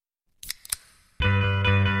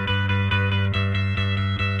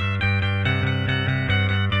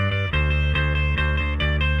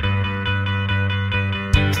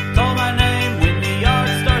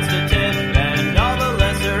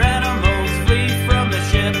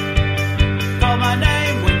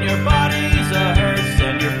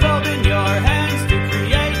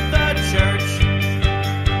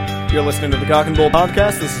listening to the Cock and Bull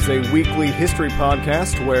Podcast. This is a weekly history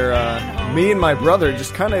podcast where me and my brother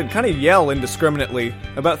just kind of yell indiscriminately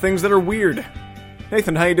about things that are weird.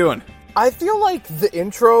 Nathan, how you doing? I feel like the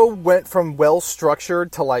intro went from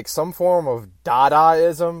well-structured to, like, some form of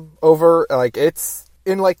Dadaism over, like, it's...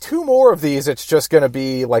 In, like, two more of these, it's just going to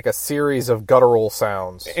be, like, a series of guttural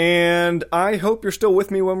sounds. And I hope you're still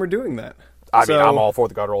with me when we're doing that. I mean, I'm all for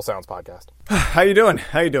the Guttural Sounds podcast. How you doing?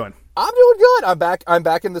 I'm doing good. I'm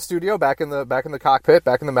back in the studio, back in the cockpit,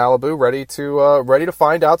 back in the Malibu, ready to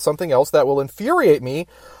find out something else that will infuriate me.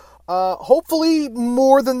 Hopefully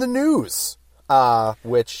more than the news.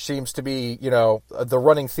 Which seems to be, the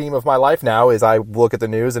running theme of my life now is I look at the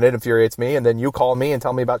news and it infuriates me, and then you call me and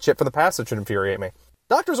tell me about shit from the past that should infuriate me.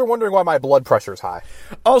 Doctors are wondering why my blood pressure's high.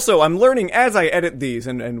 Also, I'm learning as I edit these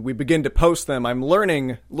and we begin to post them, I'm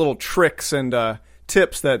learning little tricks and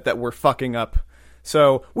tips that we're fucking up.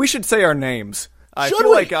 So we should say our names. I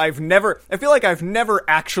feel like I've never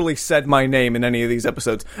actually said my name in any of these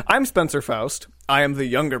episodes. I'm Spencer Faust. I am the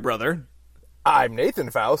younger brother. I'm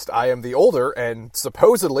Nathan Faust. I am the older and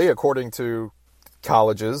supposedly, according to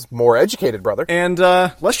colleges, more educated brother. And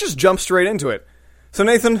let's just jump straight into it. So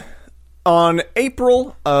Nathan, on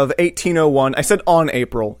April of 1801, I said on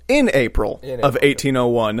April, in April of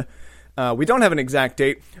 1801, we don't have an exact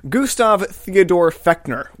date, Gustav Theodor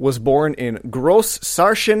Fechner was born in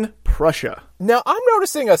Groß-Sachsen, Prussia. Now, I'm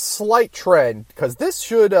noticing a slight trend, because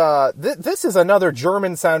this is another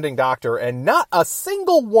German-sounding doctor, and not a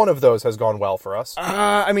single one of those has gone well for us.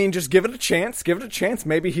 I mean, just give it a chance.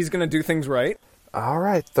 Maybe he's going to do things right. All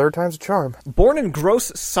right, third time's a charm. Born in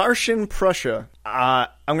Groß-Sachsen, Prussia. I'm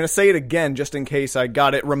going to say it again, just in case I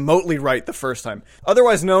got it remotely right the first time.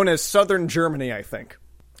 Otherwise known as Southern Germany, I think.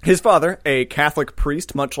 His father, a Catholic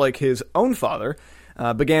priest, much like his own father,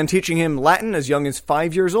 began teaching him Latin as young as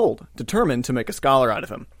 5 years old, determined to make a scholar out of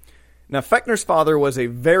him. Now, Fechner's father was a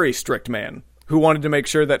very strict man, who wanted to make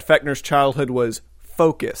sure that Fechner's childhood was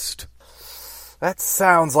focused. That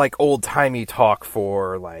sounds like old-timey talk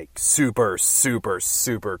for, like, super, super,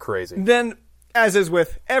 super crazy. Then, as is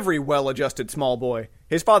with every well-adjusted small boy,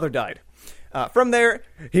 his father died. From there,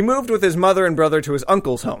 he moved with his mother and brother to his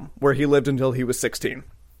uncle's home, where he lived until he was 16.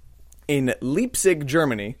 In Leipzig,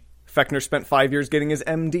 Germany, Fechner spent 5 years getting his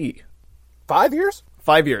MD. 5 years?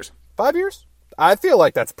 5 years. 5 years? I feel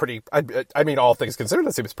like that's pretty... I mean, all things considered,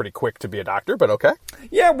 that seems pretty quick to be a doctor, but okay.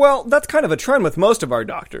 Yeah, well, that's kind of a trend with most of our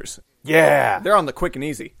doctors. Yeah. They're on the quick and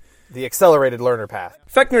easy. The accelerated learner path.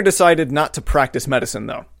 Fechner decided not to practice medicine,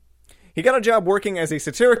 though. He got a job working as a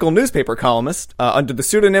satirical newspaper columnist under the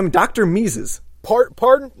pseudonym Dr. Mises.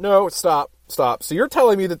 Pardon? No, stop. So you're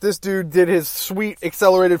telling me that this dude did his sweet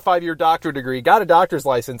accelerated 5-year doctorate degree, got a doctor's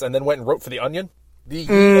license, and then went and wrote for The Onion?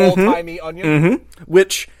 The old-timey Onion? Mm-hmm.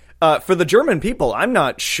 Which, for the German people, I'm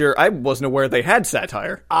not sure, I wasn't aware they had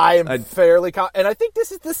satire. I am fairly... and I think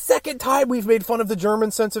this is the second time we've made fun of the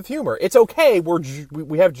German sense of humor. It's okay,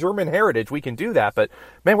 we have German heritage, we can do that, but,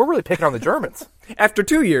 man, we're really picking on the Germans. After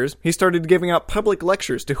 2 years, he started giving out public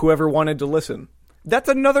lectures to whoever wanted to listen. That's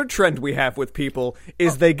another trend we have with people,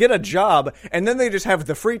 is they get a job, and then they just have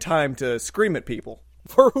the free time to scream at people.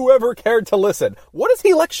 For whoever cared to listen. What is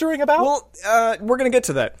he lecturing about? Well, we're going to get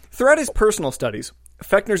to that. Throughout his personal studies,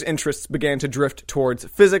 Fechner's interests began to drift towards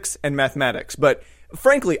physics and mathematics, but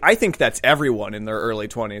frankly, I think that's everyone in their early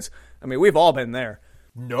 20s. I mean, we've all been there.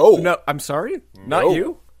 No, I'm sorry? No. Not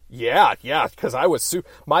you? Yeah, because I was...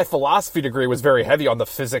 my philosophy degree was very heavy on the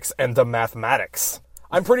physics and the mathematics.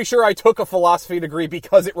 I'm pretty sure I took a philosophy degree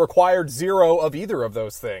because it required zero of either of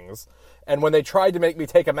those things. And when they tried to make me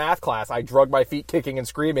take a math class, I drug my feet kicking and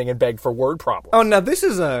screaming and begged for word problems. Oh, now this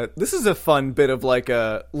is a fun bit of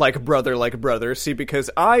like brother. See, because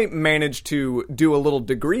I managed to do a little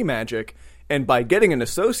degree magic, and by getting an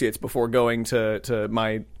associate's before going to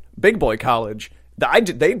my big boy college,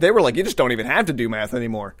 they were like, you just don't even have to do math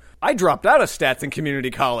anymore. I dropped out of stats in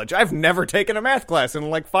community college. I've never taken a math class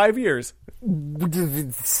in like 5 years.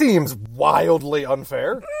 It seems wildly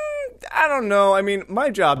unfair. I don't know. I mean,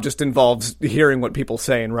 my job just involves hearing what people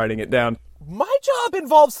say and writing it down. My job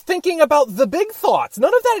involves thinking about the big thoughts.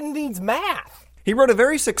 None of that needs math. He wrote a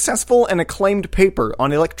very successful and acclaimed paper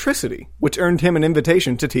on electricity, which earned him an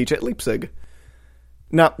invitation to teach at Leipzig.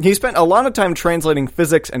 Now, he spent a lot of time translating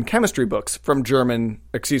physics and chemistry books from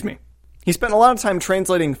He spent a lot of time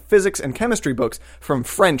translating physics and chemistry books from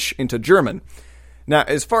French into German. Now,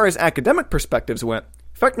 as far as academic perspectives went,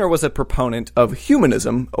 Fechner was a proponent of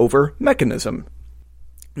humanism over mechanism.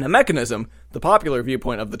 Now, mechanism, the popular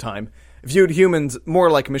viewpoint of the time, viewed humans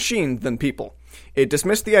more like machines than people. It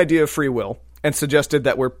dismissed the idea of free will and suggested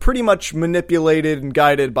that we're pretty much manipulated and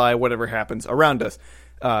guided by whatever happens around us.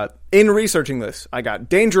 In researching this, I got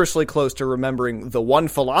dangerously close to remembering the one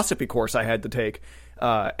philosophy course I had to take,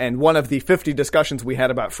 and one of the 50 discussions we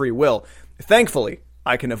had about free will. Thankfully,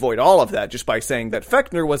 I can avoid all of that just by saying that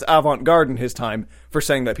Fechner was avant-garde in his time for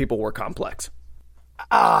saying that people were complex.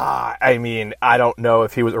 I mean, I don't know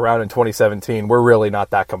if he was around in 2017. We're really not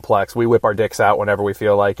that complex. We whip our dicks out whenever we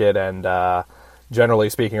feel like it, and generally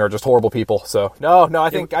speaking, are just horrible people. So no, I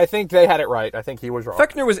think they had it right. I think he was wrong.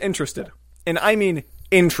 Fechner was interested, and I mean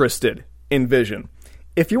interested, in vision.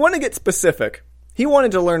 If you want to get specific, he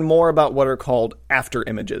wanted to learn more about what are called after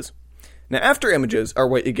images. Now, after images are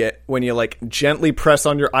what you get when you, gently press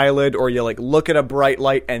on your eyelid or you, look at a bright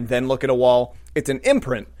light and then look at a wall. It's an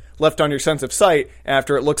imprint left on your sense of sight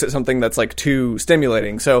after it looks at something that's, too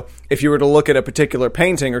stimulating. So, if you were to look at a particular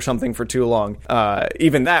painting or something for too long,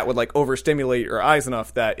 even that would, overstimulate your eyes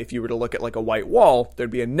enough that if you were to look at, a white wall,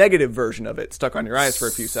 there'd be a negative version of it stuck on your eyes for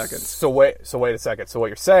a few seconds. So wait a second. So what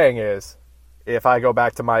you're saying is, if I go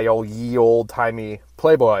back to my old-timey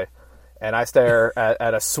Playboy, and I stare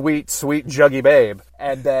at a sweet, sweet, juggy babe,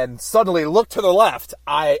 and then suddenly look to the left,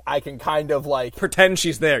 I can kind of pretend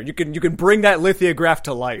she's there. You can bring that lithograph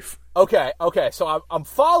to life. Okay, so I'm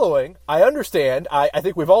following. I understand. I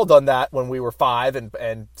think we've all done that when we were 5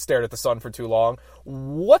 and stared at the sun for too long.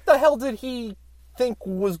 What the hell did he think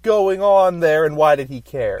was going on there, and why did he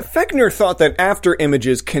care? Fechner thought that after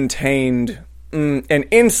images contained an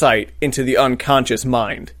insight into the unconscious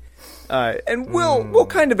mind. And we'll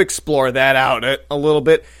kind of explore that out a little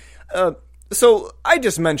bit. So I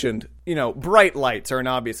just mentioned, bright lights are an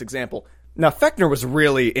obvious example. Now, Fechner was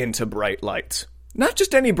really into bright lights. Not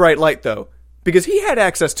just any bright light, though, because he had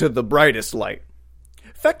access to the brightest light.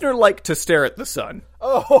 Fechner liked to stare at the sun.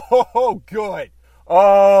 Oh, good.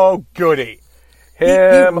 Oh, goody.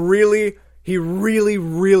 He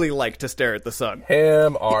really liked to stare at the sun.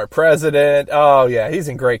 Him, our president. Oh, yeah, he's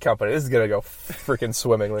in great company. This is going to go freaking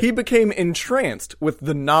swimmingly. He became entranced with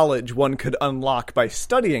the knowledge one could unlock by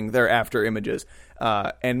studying their after images.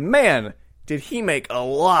 And man, did he make a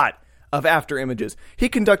lot of after images. He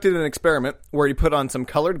conducted an experiment where he put on some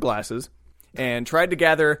colored glasses and tried to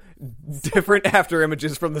gather different after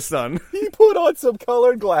images from the sun. He put on some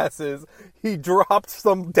colored glasses. He dropped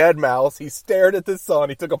some dead mouse. He stared at the sun.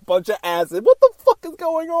 He took a bunch of acid. What the fuck is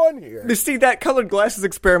going on here? You see, that colored glasses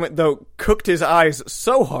experiment, though, cooked his eyes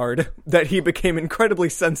so hard that he became incredibly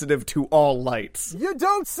sensitive to all lights. You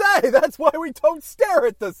don't say! That's why we don't stare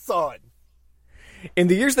at the sun! In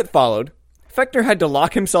the years that followed, Fechner had to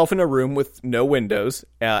lock himself in a room with no windows,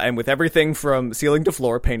 and with everything from ceiling to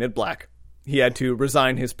floor painted black. He had to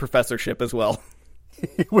resign his professorship as well.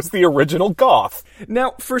 He was the original goth.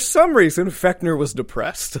 Now, for some reason, Fechner was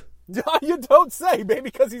depressed. You don't say, maybe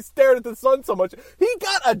because he stared at the sun so much. He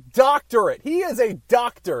got a doctorate. He is a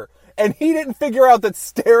doctor. And he didn't figure out that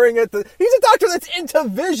staring at the... He's a doctor that's into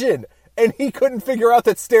vision. And he couldn't figure out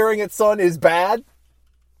that staring at sun is bad.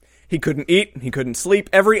 He couldn't eat. He couldn't sleep.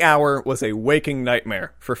 Every hour was a waking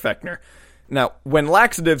nightmare for Fechner. Now, when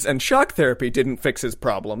laxatives and shock therapy didn't fix his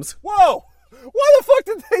problems... Whoa! Why the fuck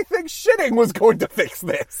did they think shitting was going to fix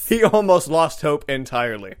this? He almost lost hope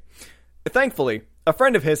entirely. Thankfully, a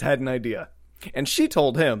friend of his had an idea, and she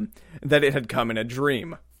told him that it had come in a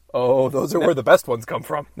dream. Oh, those are where the best ones come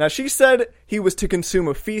from. Now, she said he was to consume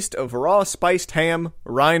a feast of raw spiced ham,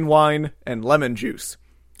 Rhine wine, and lemon juice.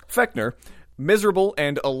 Fechner, miserable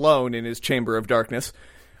and alone in his chamber of darkness,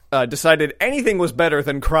 decided anything was better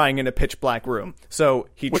than crying in a pitch-black room. So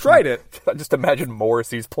he tried it. I just imagine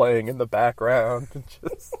Morrissey's playing in the background.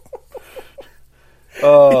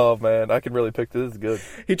 Oh, man, I can really pick this. This is good.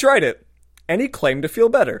 He tried it, and he claimed to feel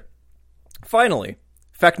better. Finally,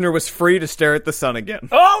 Fechner was free to stare at the sun again.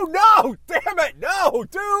 Oh, no! Damn it! No,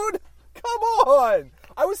 dude! Come on!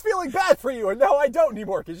 I was feeling bad for you, and now I don't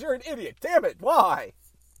anymore, because you're an idiot. Damn it, why?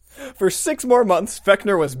 For 6 more months,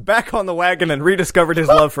 Fechner was back on the wagon and rediscovered his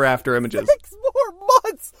love for after images. 6 more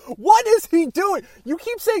months? What is he doing? You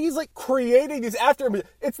keep saying he's creating these after images.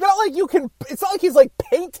 It's not like he's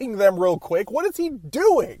painting them real quick. What is he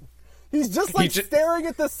doing? He's just staring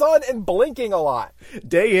at the sun and blinking a lot.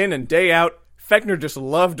 Day in and day out, Fechner just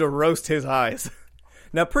loved to roast his eyes.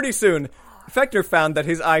 Now, pretty soon, Fechner found that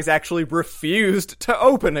his eyes actually refused to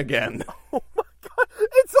open again. Oh my God.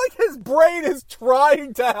 It's like his brain is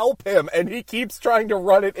trying to help him, and he keeps trying to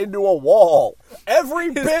run it into a wall.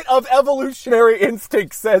 Every bit of evolutionary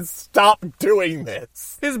instinct says, stop doing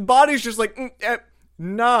this. His body's just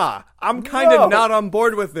nah, I'm kind of not on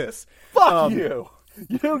board with this. Fuck you.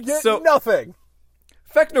 You get nothing.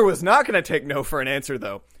 Fechner was not going to take no for an answer,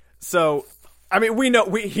 though. So, I mean,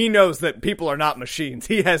 he knows that people are not machines.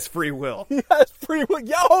 He has free will. He has free will.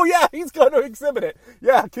 Yeah, oh yeah, he's going to exhibit it.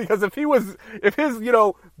 Yeah, because if his,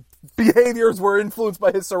 behaviors were influenced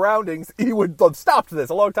by his surroundings, he would have stopped this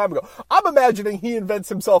a long time ago. I'm imagining he invents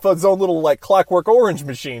himself his own little, Clockwork Orange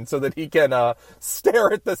machine so that he can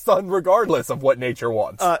stare at the sun regardless of what nature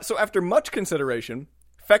wants. So after much consideration,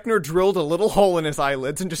 Fechner drilled a little hole in his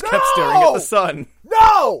eyelids and just kept staring at the sun.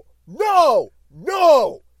 No!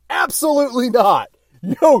 Absolutely not!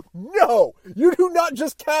 No! You do not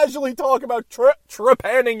just casually talk about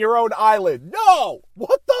trepanning your own eyelid. No!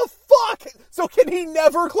 What the fuck? So can he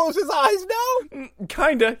never close his eyes now?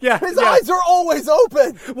 Kinda, yeah. His eyes are always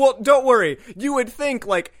open! Well, don't worry. You would think,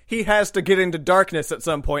 he has to get into darkness at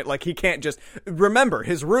some point. He can't just... Remember,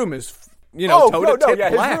 his room is... His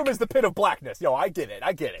black. room is the pit of blackness. Yo, I get it.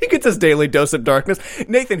 He gets his daily dose of darkness.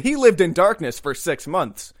 Nathan, he lived in darkness for 6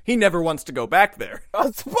 months. He never wants to go back there. I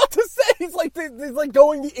was about to say, he's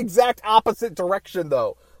going the exact opposite direction,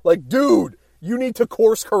 though. Dude, you need to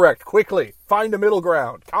course correct quickly. Find a middle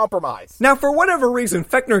ground. Compromise. Now, for whatever reason,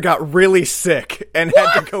 Fechner got really sick and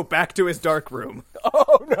had to go back to his dark room.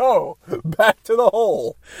 Oh, no. Back to the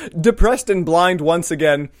hole. Depressed and blind once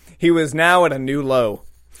again, he was now at a new low.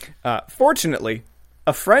 Fortunately,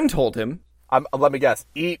 a friend told him... let me guess.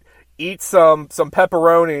 Eat some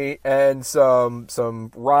pepperoni and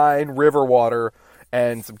some Rhine river water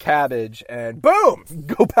and some cabbage and boom!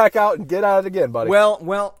 Go back out and get at it again, buddy.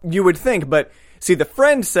 Well, you would think, but see, the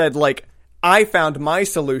friend said, I found my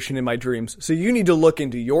solution in my dreams, so you need to look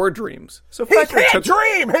into your dreams. So he can't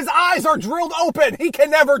dream! His eyes are drilled open! He can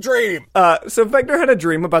never dream! So Fechner had a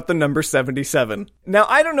dream about the number 77. Now,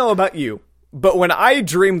 I don't know about you, but when I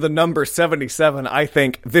dream the number 77, I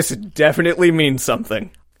think this definitely means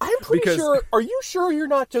something. I'm pretty sure... Are you sure you're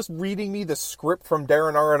not just reading me the script from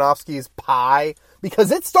Darren Aronofsky's Pi?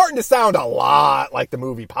 Because it's starting to sound a lot like the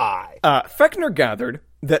movie Pi. Fechner gathered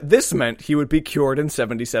that this meant he would be cured in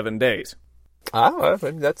 77 days.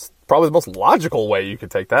 That's probably the most logical way you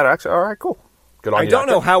could take that, actually. All right, cool. Good on you. I don't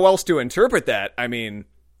know how else to interpret that. I mean,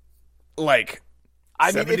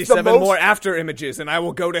 77 more after images and I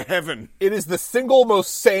will go to heaven. It is the single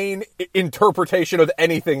most sane interpretation of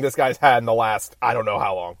anything this guy's had in the last, I don't know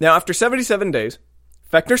how long. Now, after 77 days,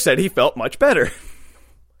 Fechner said he felt much better.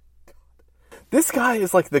 This guy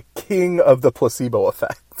is the king of the placebo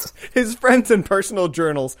effect. His friends in personal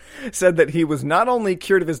journals said that he was not only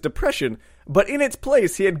cured of his depression, but in its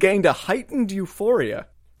place, he had gained a heightened euphoria.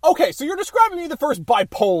 Okay, so you're describing me the first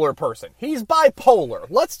bipolar person. He's bipolar.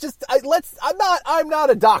 I'm not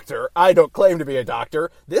a doctor. I don't claim to be a doctor.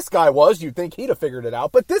 This guy was. You'd think he'd have figured it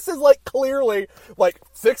out. But this is clearly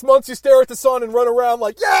 6 months you stare at the sun and run around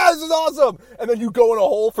yeah, this is awesome. And then you go in a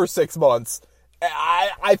hole for 6 months.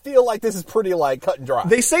 I feel like this is pretty cut and dry.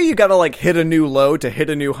 They say you gotta hit a new low to hit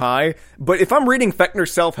a new high. But if I'm reading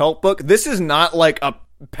Fechner's self-help book, this is not a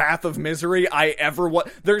path of misery I ever want.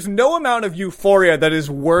 There's no amount of euphoria that is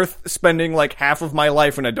worth spending half of my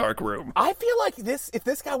life in a dark room. I feel like if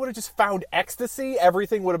this guy would have just found ecstasy,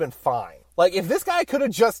 everything would have been fine. If this guy could have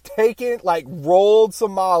just taken, rolled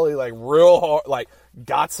some Molly, real hard,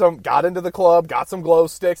 got into the club, got some glow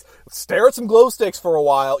sticks, stare at some glow sticks for a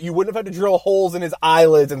while, you wouldn't have had to drill holes in his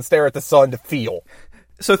eyelids and stare at the sun to feel.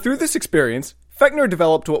 So through this experience, Fechner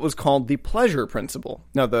developed what was called the pleasure principle.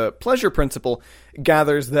 Now, the pleasure principle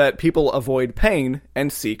gathers that people avoid pain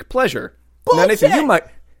and seek pleasure. Bullshit! Now, Nathan,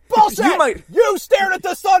 Bullshit! You stared at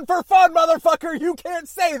the sun for fun, motherfucker! You can't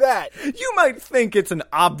say that! You might think it's an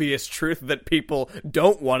obvious truth that people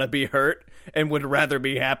don't want to be hurt and would rather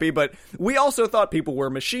be happy, but we also thought people were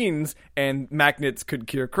machines and magnets could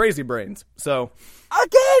cure crazy brains. So...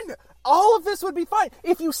 Again! All of this would be fine.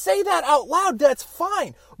 If you say that out loud, that's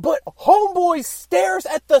fine. But homeboy stares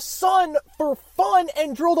at the sun for fun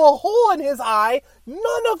and drilled a hole in his eye.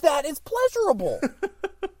 None of that is pleasurable.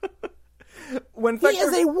 He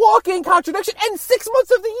is a walking contradiction. And 6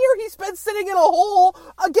 months of the year he spends sitting in a hole,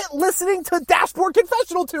 again, listening to Dashboard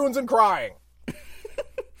Confessional tunes and crying.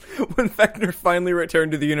 When Fechner finally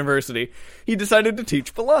returned to the university, he decided to teach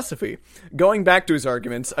philosophy, going back to his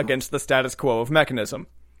arguments against the status quo of mechanism.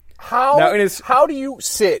 How do you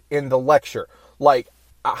sit in the lecture?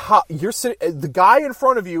 You're sitting, the guy in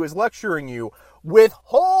front of you is lecturing you with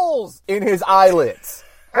holes in his eyelids.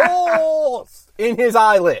 Holes in his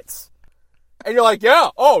eyelids. And you're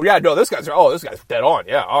this guy's dead on.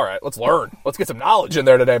 Yeah, all right, let's learn. Let's get some knowledge in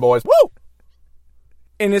there today, boys. Woo!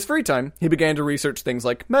 In his free time, he began to research things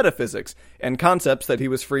like metaphysics and concepts that he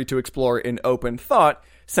was free to explore in open thought,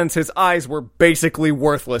 since his eyes were basically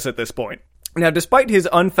worthless at this point. Now, despite his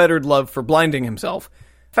unfettered love for blinding himself,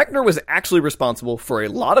 Fechner was actually responsible for a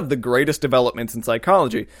lot of the greatest developments in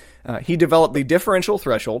psychology. He developed the differential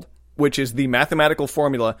threshold, which is the mathematical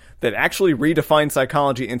formula that actually redefined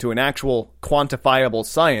psychology into an actual quantifiable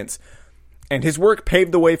science. And his work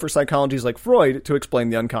paved the way for psychologists like Freud to explain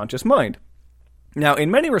the unconscious mind. Now,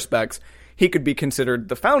 in many respects, he could be considered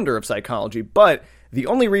the founder of psychology, but the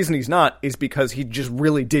only reason he's not is because he just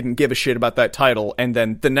really didn't give a shit about that title, and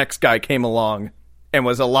then the next guy came along and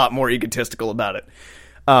was a lot more egotistical about it.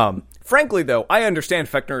 Frankly, though, I understand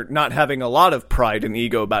Fechner not having a lot of pride and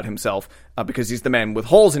ego about himself, because he's the man with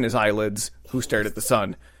holes in his eyelids who stared at the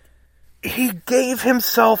sun. He gave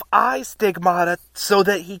himself eye stigmata so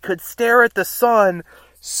that he could stare at the sun,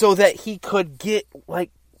 so that he could get,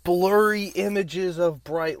 like, blurry images of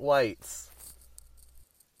bright lights.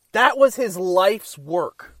 That was his life's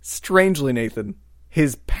work. Strangely, Nathan,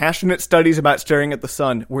 his passionate studies about staring at the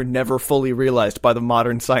sun were never fully realized by the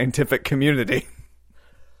modern scientific community.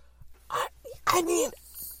 I mean,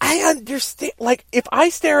 I understand. Like, if I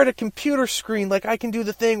stare at a computer screen, like, I can do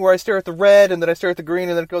the thing where I stare at the red, and then I stare at the green,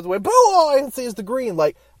 and then it goes away. Boo! All I can see is the green.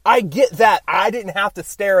 Like, I get that. I didn't have to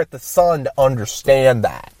stare at the sun to understand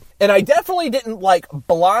that. And I definitely didn't, like,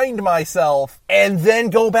 blind myself and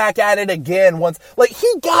then go back at it again once. Like, he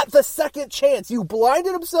got the second chance. You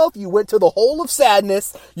blinded himself. You went to the hole of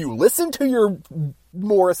sadness. You listened to your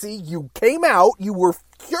Morrissey. You came out. You were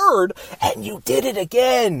cured. And you did it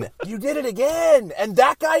again. You did it again. And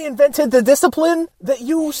that guy invented the discipline that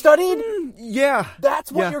you studied? Yeah.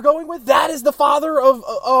 That's what you're going with? That is the father of...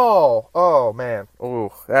 Oh, man.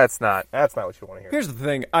 Ooh, that's not what you want to hear. Here's the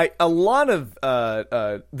thing. A lot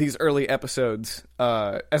of these early episodes,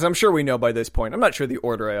 as I'm sure we know by this point, I'm not sure the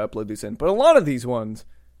order I upload these in, but a lot of these ones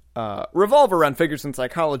revolve around figures in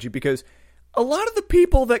psychology, because a lot of the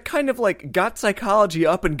people that kind of, like, got psychology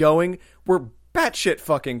up and going were batshit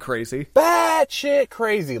fucking crazy. Batshit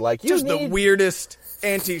crazy. Like, just the weirdest,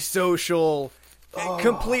 antisocial,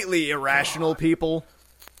 completely irrational people.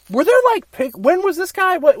 Were there, like, when was this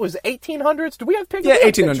guy? What was it, 1800s? Do we have pictures? Yeah,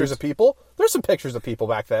 1800s. Pictures of people. There's some pictures of people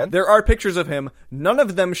back then. There are pictures of him. None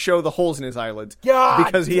of them show the holes in his eyelids. God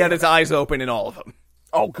because he had his eyes open in all of them.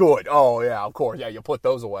 Oh, good. Oh, yeah, of course. Yeah, you put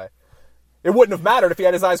those away. It wouldn't have mattered if he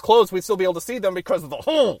had his eyes closed. We'd still be able to see them because of the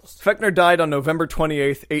holes. Fechner died on November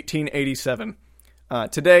 28th, 1887.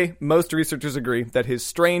 Today, most researchers agree that his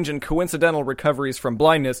strange and coincidental recoveries from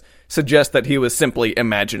blindness suggest that he was simply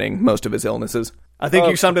imagining most of his illnesses. I think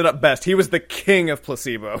you summed it up best. He was the king of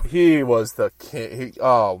placebo. He was the king.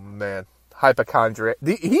 Oh, man. Hypochondria.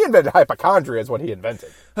 He invented hypochondria is what he invented.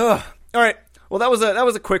 All right. Well, that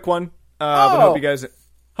was a quick one. But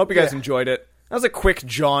hope you guys enjoyed it. That was a quick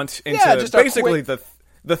jaunt into basically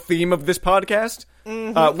the theme of this podcast,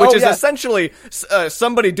 which is essentially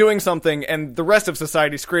somebody doing something and the rest of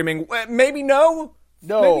society screaming, maybe no?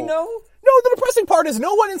 Maybe no? No, the depressing part is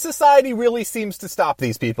no one in society really seems to stop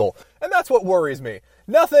these people. And that's what worries me.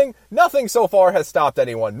 Nothing so far has stopped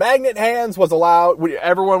anyone. Magnet hands was allowed.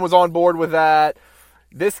 Everyone was on board with that.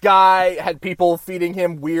 This guy had people feeding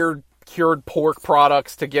him weird cured pork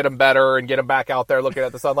products to get him better and get him back out there looking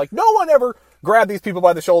at the sun. Like, no one ever grabbed these people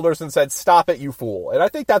by the shoulders and said, stop it, you fool. And I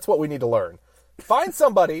think that's what we need to learn. Find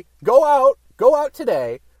somebody, go out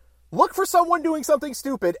today, look for someone doing something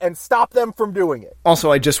stupid and stop them from doing it.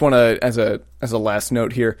 Also, I just want to, as a last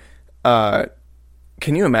note here, can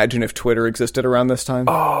you imagine if Twitter existed around this time?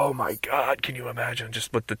 Oh my God, can you imagine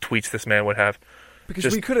just what the tweets this man would have?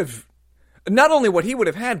 Because we could have, not only what he would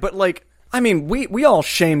have had, but like, I mean, we all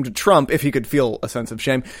shamed Trump, if he could feel a sense of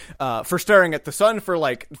shame, for staring at the sun for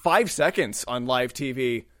like 5 seconds on live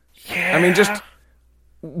TV. Yeah. I mean,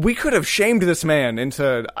 we could have shamed this man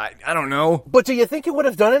into, I don't know. But do you think it would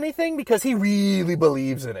have done anything? Because he really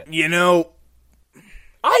believes in it. You know,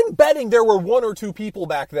 I'm betting there were 1 or 2 people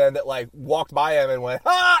back then that, like, walked by him and went,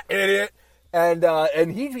 "Ha, idiot,"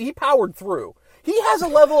 and he powered through. He has a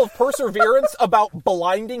level of perseverance about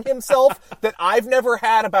blinding himself that I've never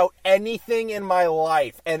had about anything in my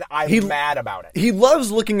life, and I'm mad about it. He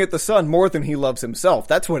loves looking at the sun more than he loves himself.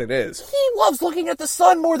 That's what it is. He loves looking at the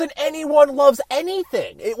sun more than anyone loves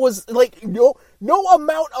anything. It was, like, no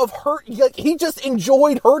amount of hurt. Like, he just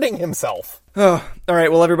enjoyed hurting himself. Oh, all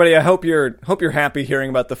right. Well, everybody, I hope you're happy hearing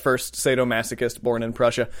about the first sadomasochist born in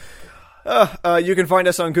Prussia. You can find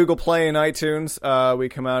us on Google Play and iTunes. We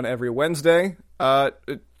come out every Wednesday.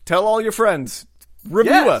 Tell all your friends.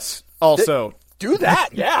 Review us. Also, do that.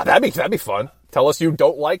 Yeah, that'd be fun. Tell us you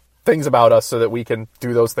don't like things about us so that we can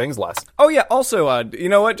do those things less. Oh yeah. Also, you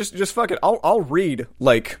know what? Just fuck it. I'll read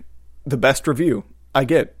like the best review I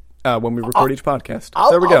get when we record each podcast.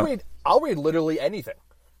 There we go. I'll read literally anything.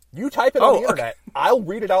 You type it on the internet. I'll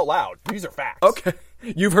read it out loud. These are facts. Okay.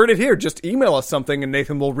 You've heard it here. Just email us something and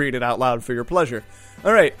Nathan will read it out loud for your pleasure.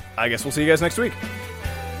 All right, I guess we'll see you guys next week.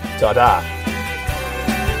 Ta-da.